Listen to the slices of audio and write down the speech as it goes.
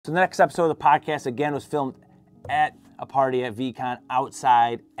So the next episode of the podcast, again, was filmed at a party at VCon,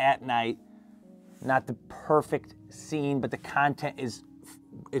 outside, at night. Not the perfect scene, but the content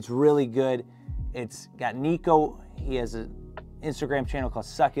it's really good. It's got Nico. He has an Instagram channel called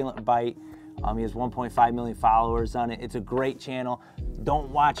Succulent Bite. He has 1.5 million followers on it. It's a great channel. Don't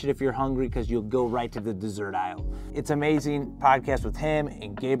watch it if you're hungry because you'll go right to the dessert aisle. It's amazing podcast with him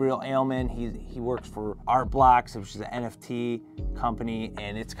and Gabriel Ailman. He works for Art Blocks, which is an NFT company,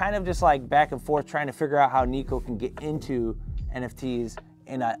 and it's kind of just like back and forth trying to figure out how Nico can get into NFTs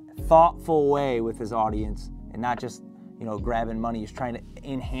in a thoughtful way with his audience and not just, grabbing money. He's trying to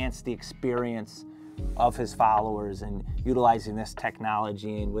enhance the experience of his followers and utilizing this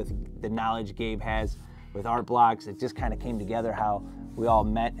technology, and with the knowledge Gabe has with Art Blocks, it just kind of came together how we all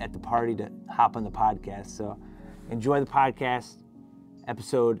met at the party to hop on the podcast. So enjoy the podcast,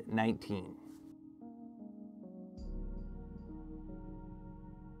 episode 19.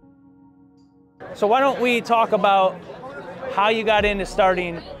 So why don't we talk about how you got into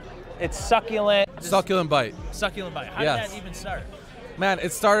starting, it's Succulent Bite. Succulent Bite. How did that even start? Man,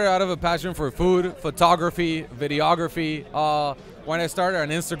 it started out of a passion for food, photography, videography. When I started on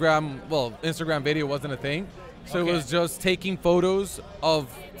Instagram, Instagram video wasn't a thing. So It was just taking photos of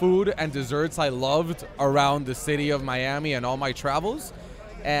food and desserts I loved around the city of Miami and all my travels.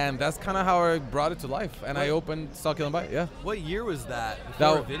 And that's kind of how I brought it to life. And I opened Succulent Bite, yeah. What year was that?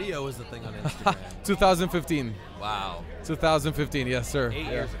 Before video was the thing on Instagram. 2015. Wow. 2015, yes, sir. 8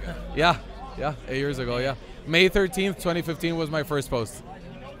 years ago. Yeah, 8 years ago, yeah. May 13th, 2015 was my first post.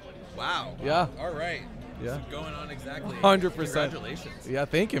 Wow. Yeah. All right. Yeah. So going on exactly 100%. Congratulations. Yeah,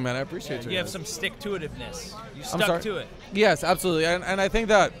 thank you, man. I appreciate you. You have some stick-to-itiveness. You stuck to it. Yes, absolutely. And I think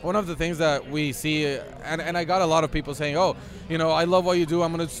that one of the things that we see, and I got a lot of people saying, I love what you do.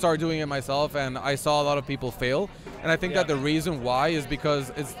 I'm going to start doing it myself. And I saw a lot of people fail. And I think that the reason why is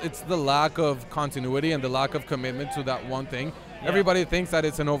because it's the lack of continuity and the lack of commitment to that one thing. Yeah. Everybody thinks that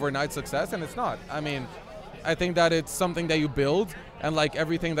it's an overnight success, and it's not. I think that it's something that you build, and like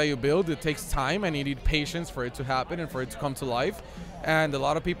everything that you build, it takes time and you need patience for it to happen and for it to come to life. And a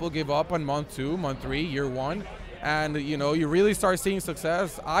lot of people give up on month 2, month 3, year 1, and you really start seeing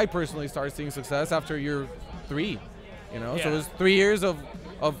success. I personally started seeing success after year 3, So it was 3 years of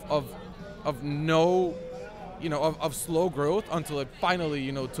no, of slow growth until it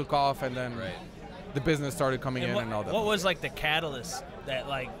finally, took off, and then the business started coming in and all that. What was like the catalyst that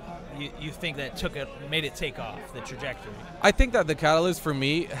you think that made it take off, the trajectory? I think that the catalyst for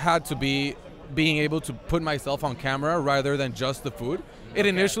me had to be being able to put myself on camera rather than just the food. It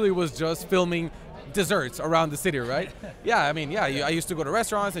initially was just filming desserts around the city, right? I used to go to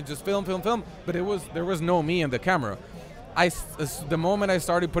restaurants and just film, but there was no me in the camera. The moment I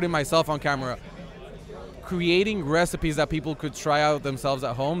started putting myself on camera, creating recipes that people could try out themselves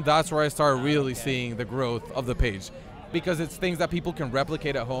at home, that's where I started really seeing the growth of the page. Because it's things that people can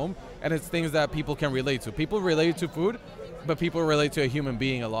replicate at home, and it's things that people can relate to. People relate to food, but people relate to a human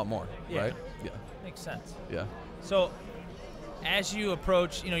being a lot more, right? Yeah. Makes sense. Yeah. So as you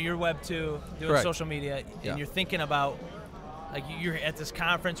approach, your Web 2, doing social media, and you're thinking about, you're at this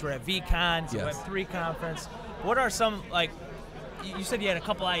conference, we're at VCon, it's a Web 3 conference. What are some, you said you had a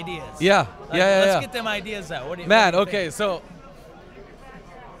couple ideas. Yeah. Let's get them ideas out. What do you think? So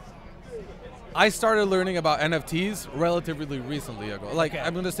I started learning about NFTs relatively recently ago.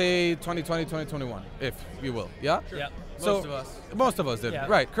 I'm going to say 2020, 2021, if you will. Yeah? Sure. Yeah. Most of us did. Yeah.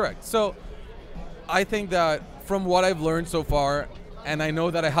 Right, correct. So I think that from what I've learned so far, and I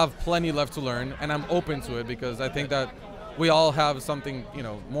know that I have plenty left to learn, and I'm open to it because I think that we all have something,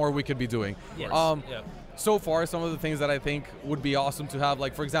 more we could be doing. Yes. So far, some of the things that I think would be awesome to have,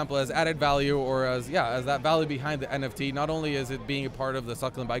 for example, as added value or as that value behind the NFT, not only is it being a part of the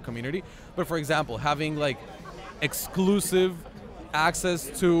Succulent Bite community, but for example, having exclusive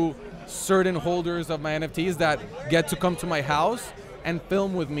access to certain holders of my NFTs that get to come to my house and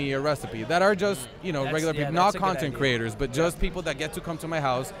film with me a recipe that are just, regular people, not content creators, but just people that get to come to my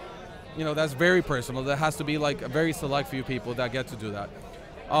house. That's very personal. That has to be a very select few people that get to do that.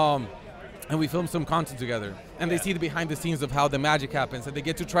 And we film some content together, and they see the behind the scenes of how the magic happens, and they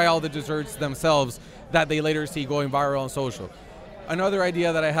get to try all the desserts themselves that they later see going viral on social. Another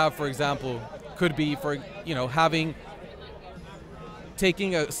idea that I have, for example, could be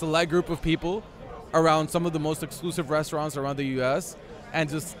taking a select group of people around some of the most exclusive restaurants around the US and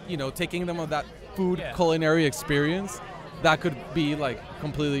just, taking them on that food culinary experience that could be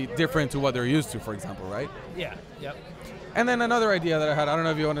completely different to what they're used to, for example, right? Yeah. Yep. And then another idea that I had, I don't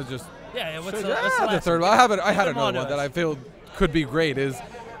know if you want to just what's the third one? I had another one that I feel could be great is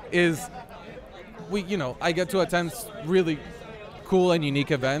we I get to attend really cool and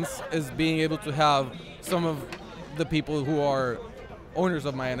unique events is being able to have some of the people who are owners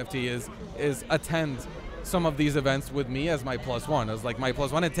of my NFT is attend some of these events with me as my +1, as like my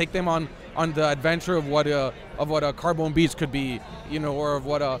 +1, and take them on the adventure of what a Carbon Beach could be, you know, or of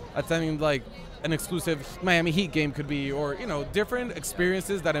what attending like an exclusive Miami Heat game could be, or, you know, different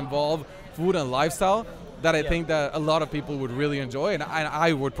experiences that involve food and lifestyle that I think that a lot of people would really enjoy, and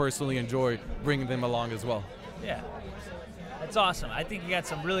I would personally enjoy bringing them along as well. Yeah, that's awesome. I think you got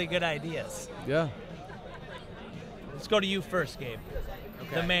some really good ideas. Yeah. Let's go to you first, Gabe.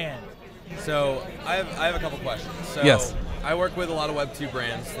 Okay. The man. So I have a couple questions. So Yes. I work with a lot of Web2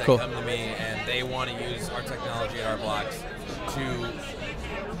 brands that Cool. come to me and they want to use our technology at our blocks to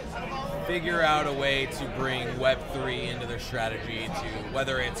figure out a way to bring Web3 into their strategy, to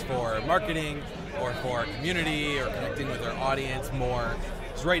whether it's for marketing or for community or connecting with their audience more.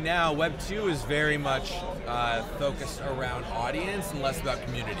 Because right now, Web2 is very much focused around audience and less about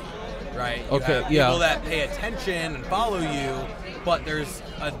community, right? You Okay, have people yeah. that pay attention and follow you, but there's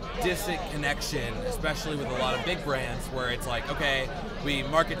a disconnection, especially with a lot of big brands, where it's like, okay, we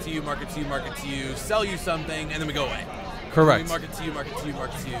market to you, market to you, market to you, sell you something, and then we go away. Correct. We market to you, market to you,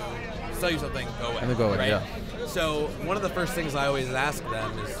 market to you, sell you something, go away. And then go away, right? yeah. So one of the first things I always ask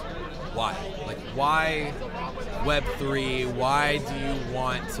them is why? Like, why Web3? Why do you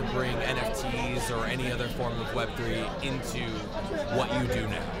want to bring NFTs or any other form of Web3 into what you do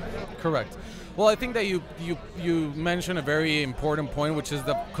now? Correct. Well, I think that you mentioned a very important point, which is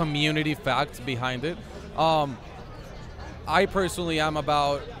the community fact behind it. I personally am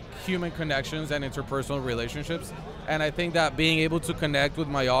about human connections and interpersonal relationships, and I think that being able to connect with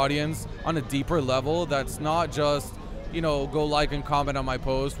my audience on a deeper level, that's not just, you know, go like and comment on my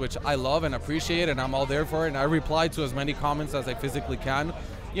post, which I love and appreciate, and I'm all there for it, and I reply to as many comments as I physically can,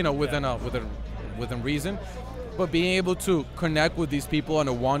 you know, within reason. But being able to connect with these people on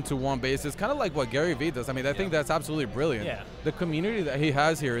a one-to-one basis, kind of like what Gary Vee does. I mean, I think that's absolutely brilliant. Yeah. The community that he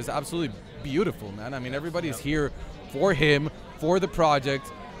has here is absolutely beautiful, man. I mean, everybody's here for him, for the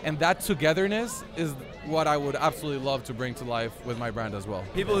project, and that togetherness is what I would absolutely love to bring to life with my brand as well.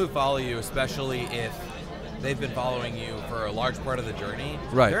 People who follow you, especially if they've been following you for a large part of the journey,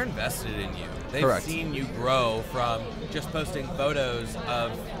 Right. they're invested in you. They've Correct. seen you grow from just posting photos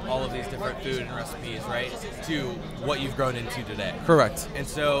of all of these different food and recipes, right, to what you've grown into today. Correct. And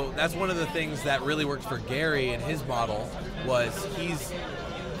so that's one of the things that really worked for Gary and his model was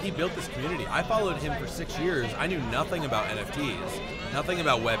he built this community. I followed him for 6 years. I knew nothing about NFTs, nothing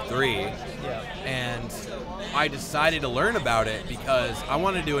about Web3, and I decided to learn about it because I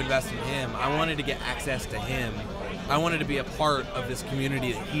wanted to invest in him. I wanted to get access to him. I wanted to be a part of this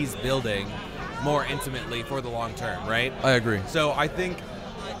community that he's building more intimately for the long term, right? I agree. So I think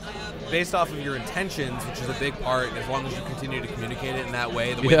based off of your intentions, which is a big part, as long as you continue to communicate it in that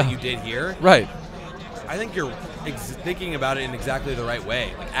way, the way Yeah. that you did here, Right. I think you're thinking about it in exactly the right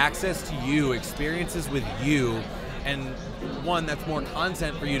way. Like access to you, experiences with you, and one that's more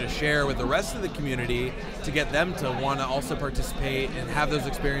content for you to share with the rest of the community to get them to want to also participate and have those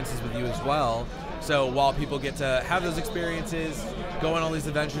experiences with you as well. So while people get to have those experiences, go on all these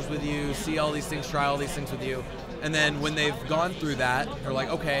adventures with you, see all these things, try all these things with you, and then when they've gone through that, they're like,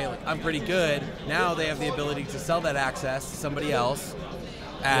 okay, like, I'm pretty good. Now they have the ability to sell that access to somebody else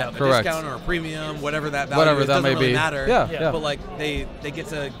at a Correct. discount or a premium, whatever that value Whatever is, that doesn't may really be. matter. Yeah. But like they get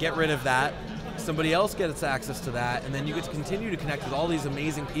to get rid of that. Somebody else gets access to that, and then you get to continue to connect with all these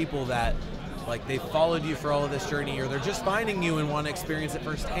amazing people that like they followed you for all of this journey, or they're just finding you and want to experience it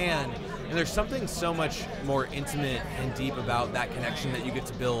firsthand. And there's something so much more intimate and deep about that connection that you get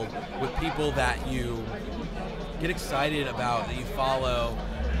to build with people that you get excited about, that you follow,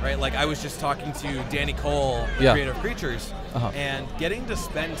 right? Like I was just talking to Danny Cole, Yeah. Creative Creatures, Uh-huh. and getting to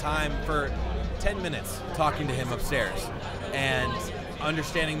spend time for 10 minutes talking to him upstairs and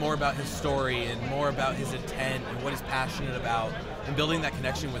understanding more about his story and more about his intent and what he's passionate about and building that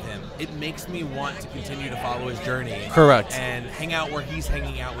connection with him, it makes me want to continue to follow his journey. Correct. And hang out where he's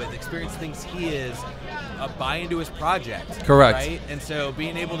hanging out with, experience things he is, buy into his project. Correct. Right? And so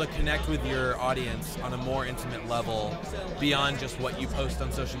being able to connect with your audience on a more intimate level beyond just what you post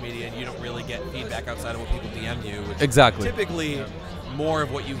on social media, and you don't really get feedback outside of what people DM you, which Exactly. typically more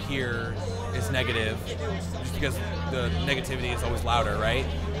of what you hear is negative, just because the negativity is always louder, right?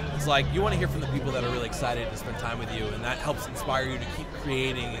 It's like you want to hear from the people that are really excited to spend time with you, and that helps inspire you to keep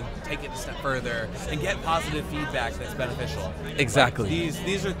creating and take it a step further and get positive feedback that's beneficial. Exactly. Like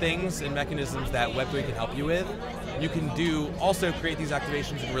these are things and mechanisms that Web3 can help you with. You can also create these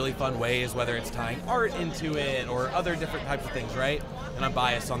activations in really fun ways, whether it's tying art into it or other different types of things, right? And I'm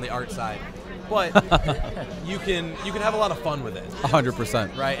biased on the art side. but you can have a lot of fun with it.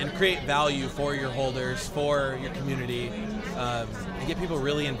 100%. Right, and create value for your holders, for your community, and get people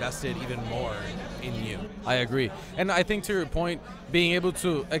really invested even more in you. I agree. And I think to your point, being able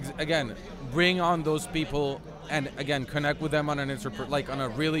to, again, bring on those people and, again, connect with them on an on a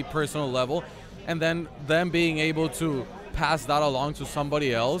really personal level, and then them being able to pass that along to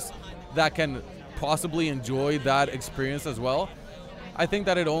somebody else that can possibly enjoy that experience as well. I think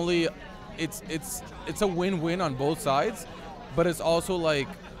that it's a win-win on both sides, but it's also like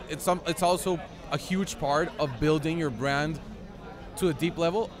it's also a huge part of building your brand to a deep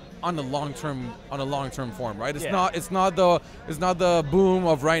level on a long-term form, right? It's not the boom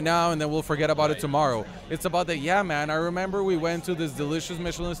of right now and then we'll forget about it tomorrow. It's about that, yeah, man, I remember we went to this delicious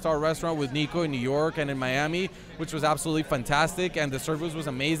Michelin star restaurant with Nico in New York and in Miami, which was absolutely fantastic, and the service was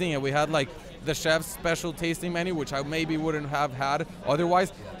amazing, and we had like the chef's special tasting menu, which I maybe wouldn't have had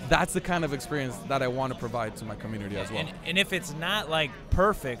otherwise. That's the kind of experience that I want to provide to my community as well. And if it's not like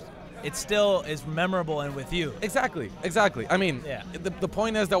perfect, it still is memorable and with you. Exactly. I mean, the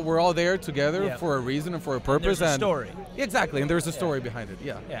point is that we're all there together for a reason and for a purpose. And there's a story. Exactly, and there's a story behind it,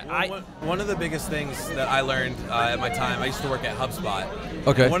 One of the biggest things that I learned at my time, I used to work at HubSpot.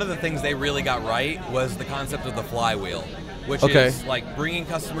 Okay. One of the things they really got right was the concept of the flywheel, which is like bringing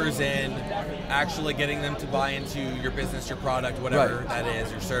customers in, actually getting them to buy into your business, your product, whatever that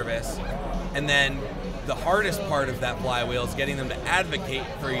is, your service. And then the hardest part of that flywheel is getting them to advocate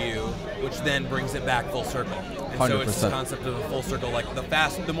for you, which then brings it back full circle. And 100%. so it's this concept of a full circle. Like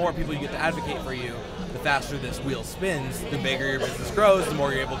the more people you get to advocate for you, the faster this wheel spins, the bigger your business grows, the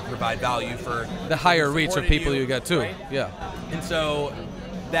more you're able to provide value for the higher reach of people you get too. Right? Yeah. And so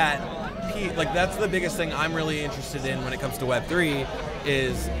that's the biggest thing I'm really interested in when it comes to Web3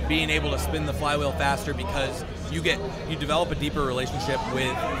 is being able to spin the flywheel faster, because you develop a deeper relationship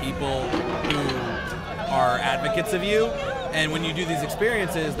with people who are advocates of you, and when you do these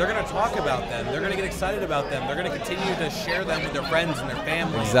experiences, they're going to talk about them, they're going to get excited about them, they're going to continue to share them with their friends and their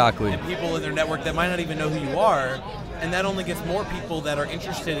family, and people in their network that might not even know who you are, and that only gets more people that are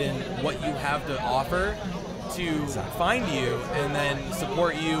interested in what you have to offer to find you and then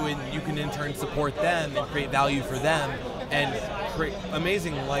support you, and you can in turn support them and create value for them and create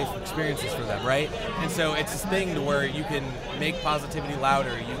amazing life experiences for them, right? And so it's this thing to where you can make positivity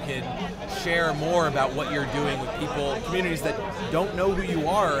louder, you can share more about what you're doing with people, communities that don't know who you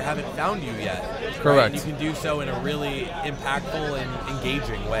are or haven't found you yet. Correct. Right? And you can do so in a really impactful and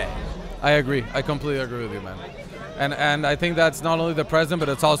engaging way. I agree. I completely agree with you, man. And I think that's not only the present, but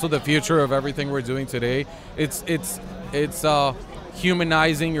it's also the future of everything we're doing today. It's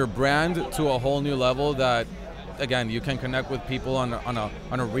humanizing your brand to a whole new level that, again, you can connect with people on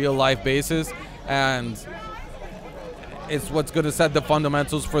a real life basis, and it's what's going to set the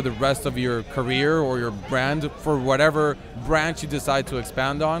fundamentals for the rest of your career or your brand for whatever branch you decide to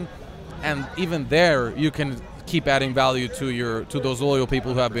expand on. And even there, you can keep adding value to those loyal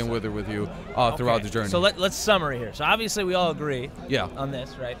people who have been with you throughout the journey. So let's summary here. So obviously we all agree on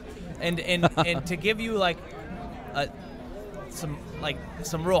this, right? And to give you like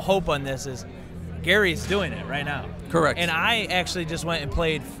some real hope on this is Gary's doing it right now. Correct. And I actually just went and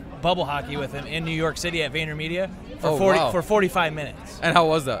played bubble hockey with him in New York City at VaynerMedia for 45 minutes. And how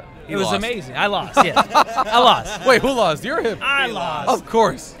was that? It was amazing. I lost, yeah. I lost. Wait, who lost? You're him. I lost. Of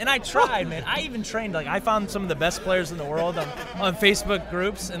course. And I tried, man. I even trained. Like, I found some of the best players in the world on Facebook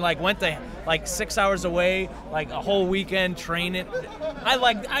groups, and like went to like 6 hours away, like a whole weekend training.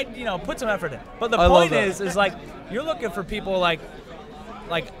 I put some effort in. But the point is like you're looking for people like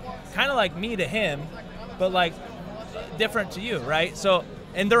kind of like me to him, but like different to you, right? So,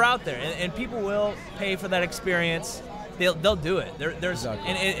 and they're out there, and people will pay for that experience. They'll do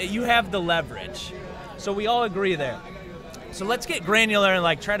it. You have the leverage. So we all agree there. So let's get granular and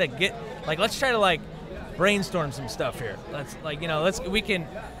let's try to brainstorm some stuff here. We can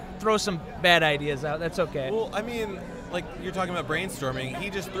throw some bad ideas out. That's okay. Well, I mean, like you're talking about brainstorming. He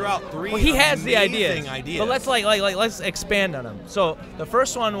just threw out three. Well, he has the ideas. But let's expand on them. So the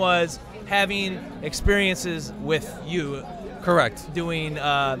first one was having experiences with you. Correct. Doing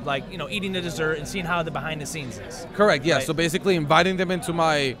eating the dessert and seeing how the behind the scenes is. Correct. Yeah. Right? So basically, inviting them into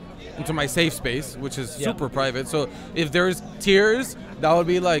my safe space, which is super private. So if there's tiers, that would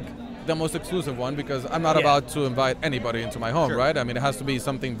be like the most exclusive one, because I'm not about to invite anybody into my home, right? I mean, it has to be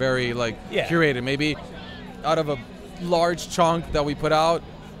something very curated. Maybe out of a large chunk that we put out,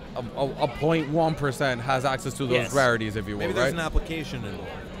 a 0.1% has access to those rarities, if you will. Maybe there's an application involved.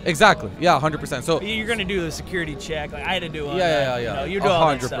 Exactly. Yeah, 100%. So you're going to do the security check. Like I had to do it. Yeah. You do all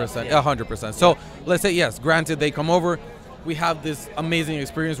that stuff. 100%. 100%. So let's say yes. Granted, they come over. we have this amazing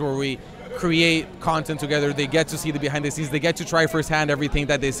experience where we create content together. They get to see the behind the scenes. They get to try firsthand everything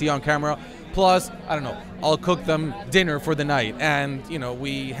that they see on camera. Plus, I don't know, I'll cook them dinner for the night, and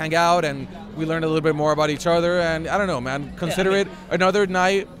we hang out and we learn a little bit more about each other. And I don't know, man, consider it another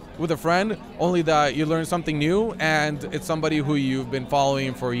night with a friend, only that you learn something new, and it's somebody who you've been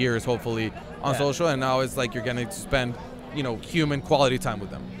following for years, hopefully, on social, and now it's like you're getting to spend, human quality time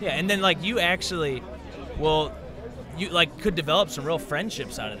with them. Yeah, and then like you actually you like could develop some real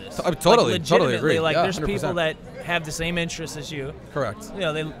friendships out of this. Totally, like, totally agree. Like yeah, there's 100%. people that have the same interests as you. Correct.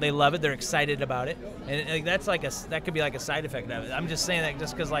 They love it. They're excited about it, and like, that could be like a side effect of it. I'm just saying that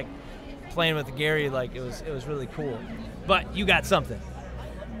just because like playing with Gary, like it was really cool. But you got something.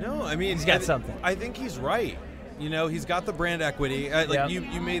 No, I mean he's got something. I think he's right. He's got the brand equity.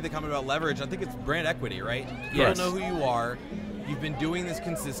 You made the comment about leverage. I think it's brand equity, right? You don't know who you are. You've been doing this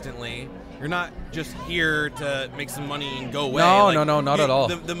consistently. You're not just here to make some money and go away. No, not at all.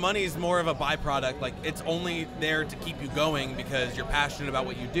 The money is more of a byproduct. Like, it's only there to keep you going because you're passionate about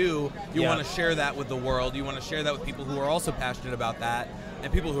what you do. You want to share that with the world. You want to share that with people who are also passionate about that,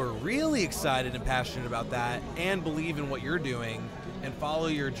 and people who are really excited and passionate about that and believe in what you're doing and follow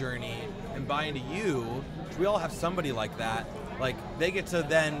your journey and buy into you. Which we all have somebody like that. Like, they get to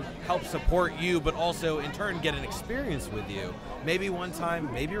then help support you, but also in turn get an experience with you. Maybe one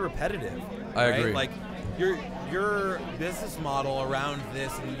time, maybe repetitive. I right? agree. Like, your business model around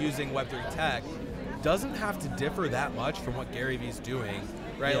this and using Web3 tech doesn't have to differ that much from what Gary Vee's doing,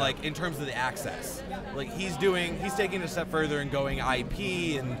 right? Yeah. Like, in terms of the access. Like, he's taking it a step further and going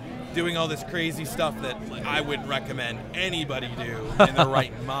IP and doing all this crazy stuff that I wouldn't recommend anybody do in their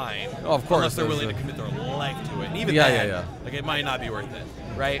right mind. Oh, of course. Unless they're willing to commit their life to it. And even then, like, it might not be worth it,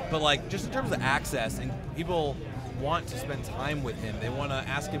 right? But like, just in terms of access, and people want to spend time with him. They want to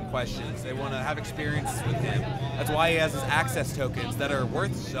ask him questions. They want to have experiences with him. That's why he has his access tokens that are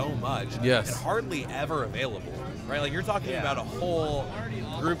worth so much. Yes. And hardly ever available, right? Like, you're talking about a whole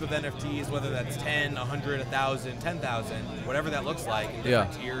group of NFTs, whether that's 10, 100, 1,000, 10,000, whatever that looks like, in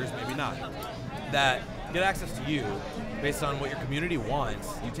different tiers, maybe not, that get access to you based on what your community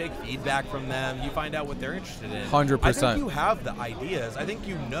wants. You take feedback from them. You find out what they're interested in. 100%. I think you have the ideas. I think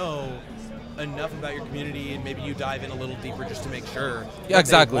you know enough about your community, and maybe you dive in a little deeper just to make sure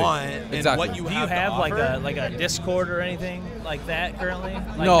exactly. They want and what you Do have you have to like a Discord or anything like that currently?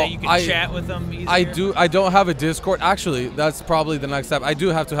 Like no, that you can chat with them easier? I don't have a Discord. Actually, that's probably the next step. I do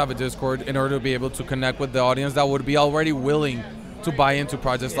have to have a Discord in order to be able to connect with the audience that would be already willing to buy into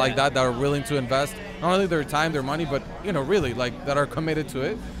projects like that are willing to invest not only their time, their money, but really like that are committed to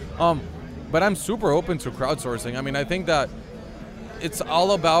it. But I'm super open to crowdsourcing. I mean, I think that it's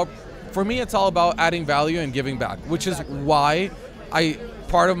all about, for me, it's all about adding value and giving back, which is why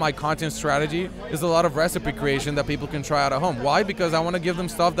part of my content strategy is a lot of recipe creation that people can try out at home. Why? Because I want to give them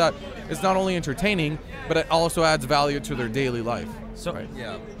stuff that is not only entertaining, but it also adds value to their daily life. So right?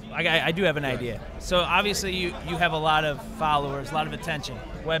 Yeah. I do have an idea. So obviously you have a lot of followers, a lot of attention.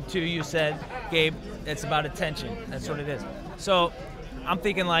 Web 2, you said, Gabe, it's about attention. That's what it is. So I'm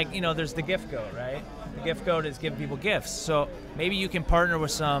thinking like, there's the gift code, right? The gift code is giving people gifts. So maybe you can partner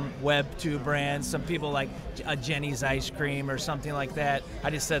with some Web 2 brands, some people like a Jenny's Ice Cream or something like that. I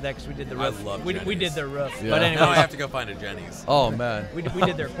just said that because we did the roof. I love we Jenny's. did their roof. Yeah. But anyway, Now I have to go find a Jenny's. Oh man. we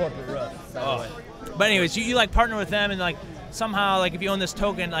did their corporate roof, by the way. But anyways, you like partner with them, and like somehow, like if you own this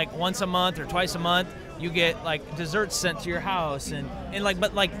token, like once a month or twice a month, you get like desserts sent to your house, and like,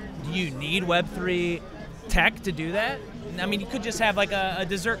 but like, do you need Web3 tech to do that? I mean, you could just have like a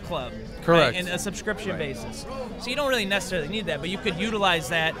dessert club, correct, right, and a subscription basis. So you don't really necessarily need that, but you could utilize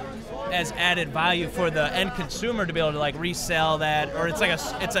that as added value for the end consumer to be able to like resell that, or it's like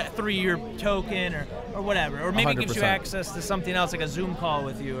it's a 3-year token or whatever, or maybe it gives you 100%. access to something else like a Zoom call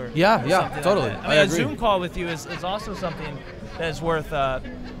with you, or yeah, something totally. Like that. I mean, agree. a Zoom call with you is also something that is worth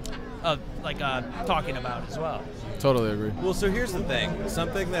talking about as well. Totally agree. Well, so here's the thing.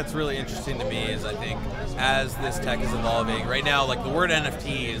 Something that's really interesting to me is, I think, as this tech is evolving, right now, like the word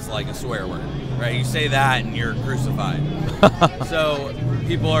NFT is like a swear word, right? You say that and you're crucified. So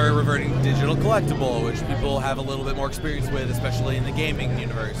people are reverting to digital collectible, which people have a little bit more experience with, especially in the gaming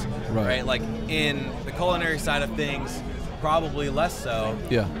universe, right? Like in the culinary side of things, probably less so.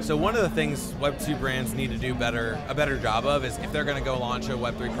 Yeah. So one of the things Web2 brands need to do a better job of is, if they're going to go launch a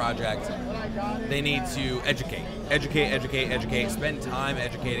Web3 project, they need to educate, spend time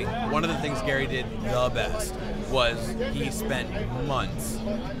educating. One of the things Gary did the best was he spent months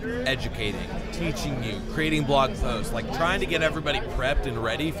educating, teaching you, creating blog posts, like trying to get everybody prepped and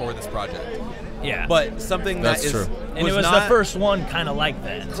ready for this project. Yeah. But something That's that is true. And it was the first one kind of like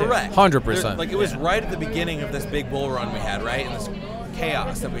that, too. correct. 100%. Like it was right at the beginning of this big bull run we had, right? And this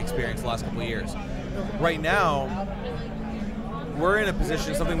chaos that we experienced the last couple of years. Right now, we're in a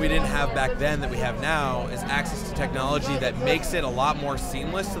position, something we didn't have back then that we have now, is access to technology that makes it a lot more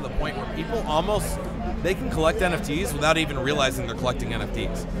seamless to the point where people almost, they can collect NFTs without even realizing they're collecting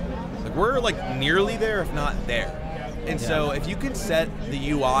NFTs. Like we're like nearly there, if not there. And so if you can set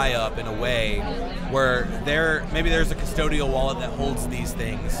the UI up in a way where maybe there's a custodial wallet that holds these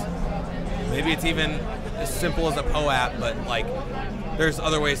things. Maybe it's even as simple as a PO app, but like there's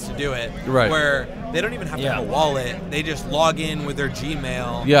other ways to do it. Right. Where they don't even have to have a wallet. They just log in with their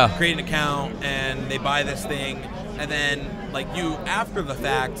Gmail, create an account, and they buy this thing. And then like you, after the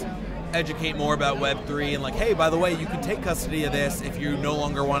fact, educate more about Web3 and like, hey, by the way, you can take custody of this if you no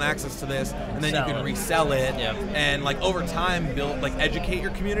longer want access to this, and then you can resell it. And like over time, educate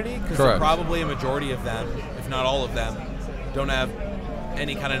your community, because probably a majority of them, if not all of them, don't have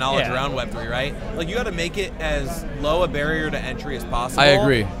any kind of knowledge around Web3, right? Like you got to make it as low a barrier to entry as possible. I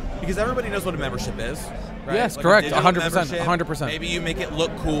agree. Because everybody knows what a membership is, right? Yes, like correct. 100%. 100%. Maybe you make it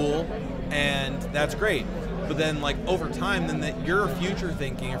look cool, and that's great. But then, like over time, then you're future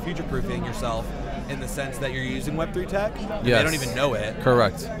thinking or future proofing yourself in the sense that you're using Web3 tech. And they don't even know it.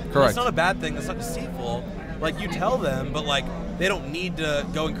 Correct. That's not a bad thing. That's not deceitful. Like you tell them, but like they don't need to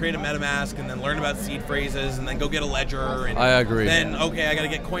go and create a MetaMask and then learn about seed phrases and then go get a ledger. And I agree. Then okay, I got to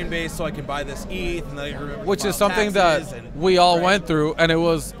get Coinbase so I can buy this ETH, and then I remember which is something that we all went through, and it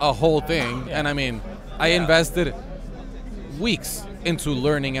was a whole thing. And I mean, I invested weeks into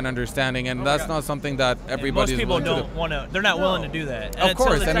learning and understanding, and that's not something that everybody. Most people don't want to. They're not willing to do that. And of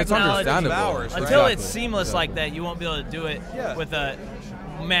course, and it's understandable. Until it's seamless like that, you won't be able to do it with a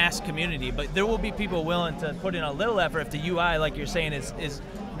mass community. But there will be people willing to put in a little effort if the UI, like you're saying, is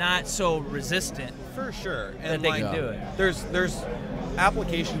not so resistant. For sure, and they can do it. There's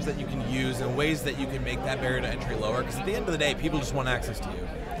applications that you can use and ways that you can make that barrier to entry lower. Because at the end of the day, people just want access to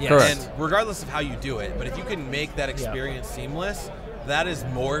you. Correct. And regardless of how you do it, but if you can make that experience seamless, that is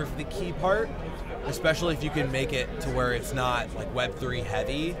more of the key part, especially if you can make it to where it's not like Web3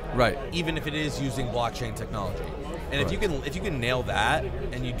 heavy, right? Even if it is using blockchain technology. And if you can nail that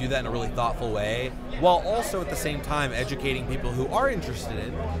and you do that in a really thoughtful way, while also at the same time educating people who are interested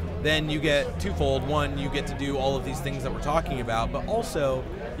in, then you get twofold. One, you get to do all of these things that we're talking about, but also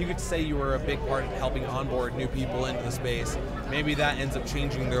you get to say you were a big part of helping onboard new people into the space. Maybe that ends up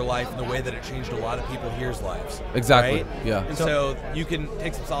changing their life in the way that it changed a lot of people here's lives. Exactly. Right? Yeah. And so you can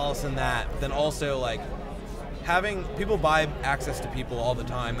take some solace in that, but then also like having people buy access to people all the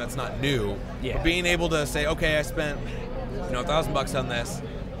time, that's not new. But being able to say, okay, I spent $1,000 on this,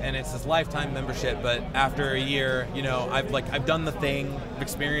 and it's this lifetime membership, but after a year, I've done the thing, I've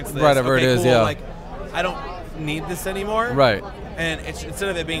experienced this. Whatever it is, cool, like I don't need this anymore. Right. And it's instead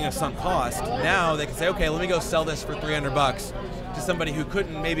of it being a sunk cost, now they can say, okay, let me go sell this for $300 to somebody who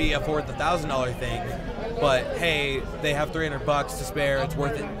couldn't maybe afford the $1,000 thing, but hey, they have $300 to spare. It's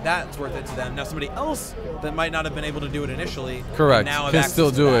worth it. That's worth it to them. Now somebody else that might not have been able to do it initially, correct, now have can access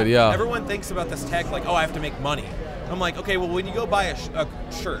still to do that. it. Yeah. Everyone thinks about this tech like, oh, I have to make money. I'm like, okay, well, when you go buy a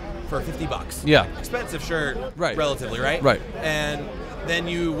shirt for $50, expensive shirt, relatively, right? Right. And then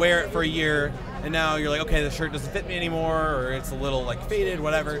you wear it for a year, and now you're like, okay, the shirt doesn't fit me anymore, or it's a little like faded,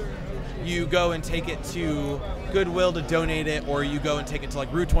 whatever. You go and take it to Goodwill to donate it, or you go and take it to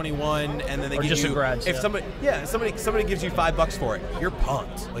like Route 21, and then they give you. If somebody gives you $5 for it, you're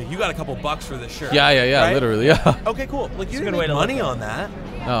pumped. Like you got a couple bucks for this shirt. Yeah, right? literally, yeah. Okay, cool. Like you didn't make money on that,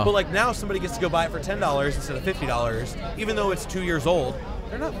 but like now somebody gets to go buy it for $10 instead of $50, even though it's 2 years old.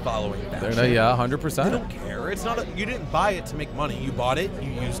 They're not following that. They're not, 100%. They don't care. It's not. You didn't buy it to make money. You bought it. You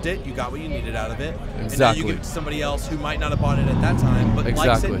used it. You got what you needed out of it. Exactly. And now you give it to somebody else who might not have bought it at that time, but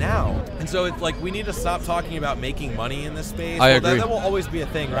likes it now. And so it's like we need to stop talking about making money in this space. I agree. That will always be a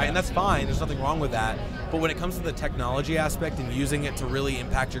thing, right? And that's fine. There's nothing wrong with that. But when it comes to the technology aspect and using it to really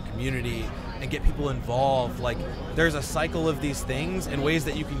impact your community and get people involved, like there's a cycle of these things and ways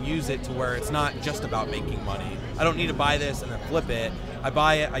that you can use it to where it's not just about making money. I don't need to buy this and then flip it. I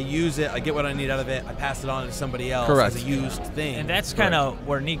buy it, I use it, I get what I need out of it, I pass it on to somebody else as a used thing. And that's kind of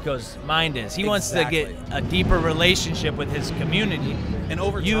where Nico's mind is. He wants to get a deeper relationship with his community. And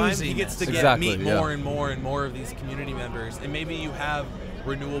over time, he gets to meet more and more and more of these community members. And maybe you have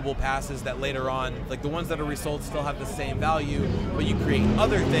renewable passes that later on, like the ones that are resold still have the same value, but you create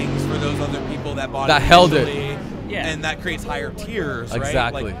other things for those other people that bought it held it. Yeah. And that creates higher tiers, right?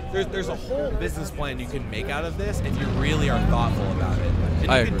 Exactly. Like, there's a whole business plan you can make out of this if you really are thoughtful about it.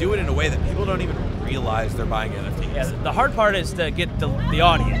 And I you can agree. do it in a way that people don't even realize they're buying NFTs. Yeah, the hard part is to get the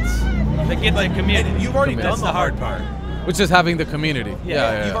audience, to get the community. And you've already Community. done the hard part. Which is having the community.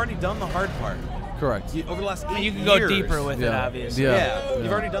 Yeah. You've already done the hard part. Correct. Over the last 8 years. You can go deeper with it, Yeah. obviously. Yeah.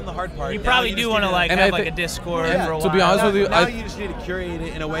 You've already done the hard part. You Now probably just do need want to to like And have I like thi- a Discord Yeah. for a To while. be honest with you, now I- you just need to curate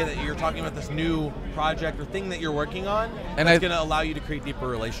it in a way that you're talking about this new project or thing that you're working on, And that's I- going to allow you to create deeper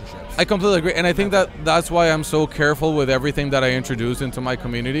relationships. I completely agree, and I think that's why I'm so careful with everything that I introduce into my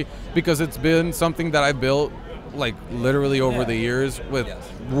community, because it's been something that I built like literally over the years with Yes.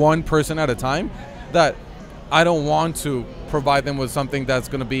 one person at a time, that I don't want to provide them with something that's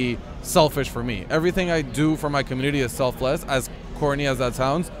going to be selfish for me. Everything I do for my community is selfless, as corny as that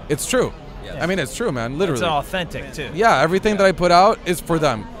sounds. It's true. Yes. I mean, it's true, man, It's literally. authentic too. Yeah, everything that I put out is for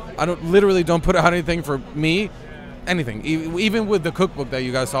them. I don't put out anything for me, anything. Even with the cookbook that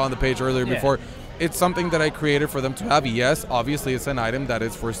you guys saw on the page earlier Yeah. before, it's something that I created for them to have. Yes, obviously it's an item that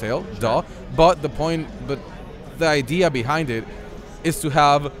is for sale, duh. But the idea behind it is to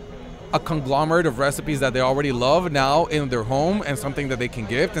have a conglomerate of recipes that they already love now in their home, and something that they can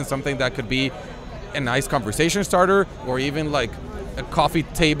gift, and something that could be a nice conversation starter, or even like a coffee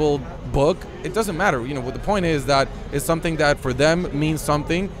table book. It doesn't matter. What the point is that it's something that for them means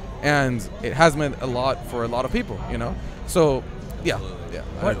something, and it has meant a lot for a lot of people, So, yeah.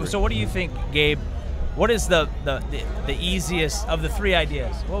 I agree. So what do you think, Gabe? What is the easiest of the three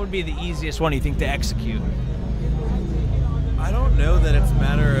ideas? What would be the easiest one you think to execute? I don't know that it's a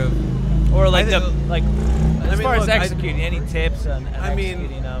matter of. Or like I as mean, far as look, executing, any tips on I mean,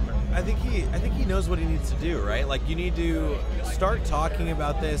 executing them? I think he knows what he needs to do, right? Like, you need to start talking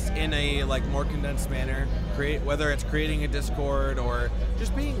about this in a like more condensed manner. Whether it's creating a Discord or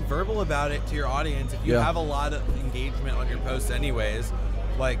just being verbal about it to your audience. If you have a lot of engagement on your posts, anyways,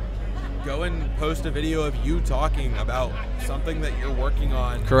 like, go and post a video of you talking about something that you're working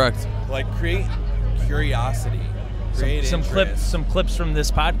on. Correct. Like, create curiosity. Create Some interest. clips from this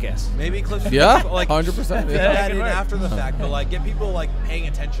podcast. Maybe clips. Yeah, like 100%. fit Yeah. that in after the fact, but like get people like paying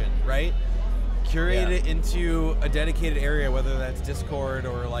attention, right? Curate it into a dedicated area, whether that's Discord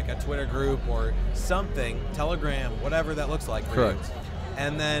or like a Twitter group or something, Telegram, whatever that looks like for you. Correct.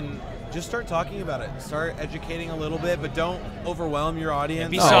 And then just start talking about it. Start educating a little bit, but don't overwhelm your audience.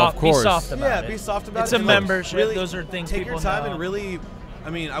 Be Oh, soft. of Be course. soft about it. Be soft about It's it. a and, like, membership. really Those are things take people your time know. and really. I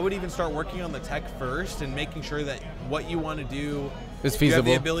mean, I would even start working on the tech first and making sure that what you want to do It's you have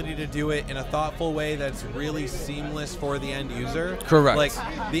the feasible. ability to do it in a thoughtful way that's really seamless for the end user. Correct. Like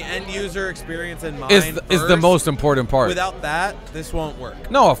the end user experience in mind Is the first. most important part. Without that, this won't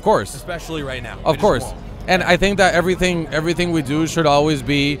work. No, of course. Especially right now. It Of just course. won't. And I think that everything we do should always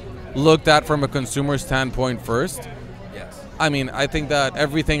be looked at from a consumer standpoint first. Yes. I mean, I think that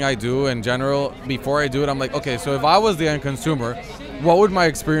everything I do in general, before I do it, I'm like, okay, so if I was the end consumer, what would my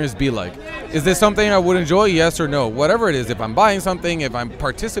experience be like? Is this something I would enjoy? Yes or no? Whatever it is, if I'm buying something, if I'm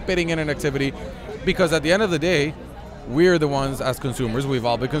participating in an activity, because at the end of the day, we're the ones as consumers, we've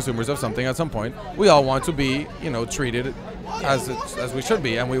all been consumers of something at some point. We all want to be, treated as we should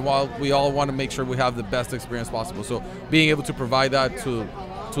be, and we all want to make sure we have the best experience possible. So being able to provide that to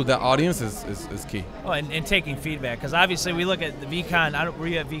the audience is key. Oh, and taking feedback, because obviously we look at the VCon. Were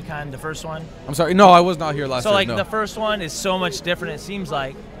you at VCon, the first one? I'm sorry, no, I was not here last So year. like no. the first one is so much different, it seems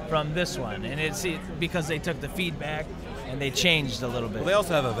like, from this one, and it's because they took the feedback and they changed a little bit. Well, they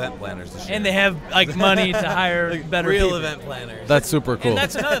also have event planners this year. And they have like money to hire Like, better real people. event planners. That's super cool. And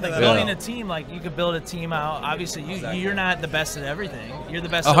that's another thing. Yeah. Building a team, like you could build a team out. Obviously, you're not the best at everything. You're the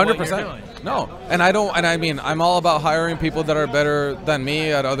best at what you're doing. 100%. No, and I mean, I'm all about hiring people that are better than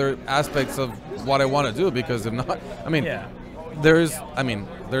me at other aspects of what I want to do. Because if not, I mean, Yeah. there's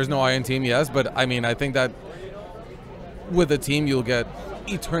no I in team, yes, but I mean, I think that with a team you'll get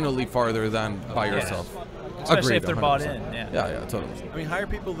eternally farther than by yourself. Especially Agreed, if they're bought 100%. in. Yeah, totally. I mean, hire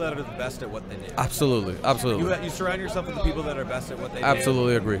people that are the best at what they do. Absolutely. You surround yourself with the people that are best at what they do.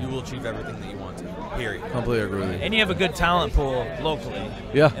 Absolutely agree. You will achieve everything that you want to. Period. Completely agree with you. And you have a good talent pool locally.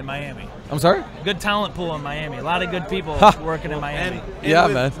 Yeah. In Miami. I'm sorry? Good talent pool in Miami. A lot of good people working in Miami. And Yeah,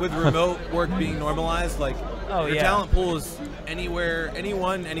 with, man. with remote work being normalized, like Oh, your yeah. talent pool is anywhere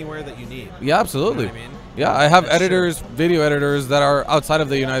that you need. Yeah, absolutely. You know what I mean? Yeah, I have That's editors, video editors that are outside of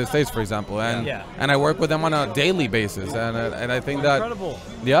the United States, for example, and Yeah. and I work with them on a daily basis, and I think that Incredible.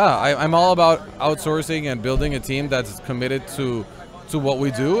 yeah, I'm all about outsourcing and building a team that's committed to what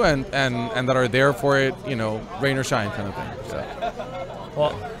we do and that are there for it, rain or shine kind of thing. So.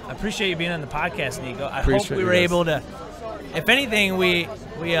 Well, I appreciate you being on the podcast, Nico. I Appreciate hope we you were guys. able to, if anything, we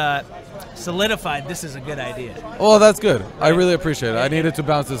solidified this is a good idea. Oh, that's good. I really appreciate it. I needed to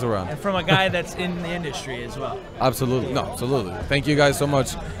bounce this around. And from a guy that's in the industry as well. Absolutely. No, absolutely. Thank you guys so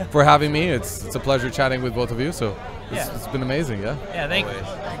much for having me. It's a pleasure chatting with both of you. So it's been amazing. Yeah. Yeah, thank you.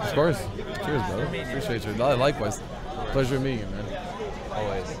 Of course. Cheers, brother. Appreciate you. Likewise. Pleasure meeting you, man.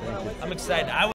 Always. Thank you. I'm excited.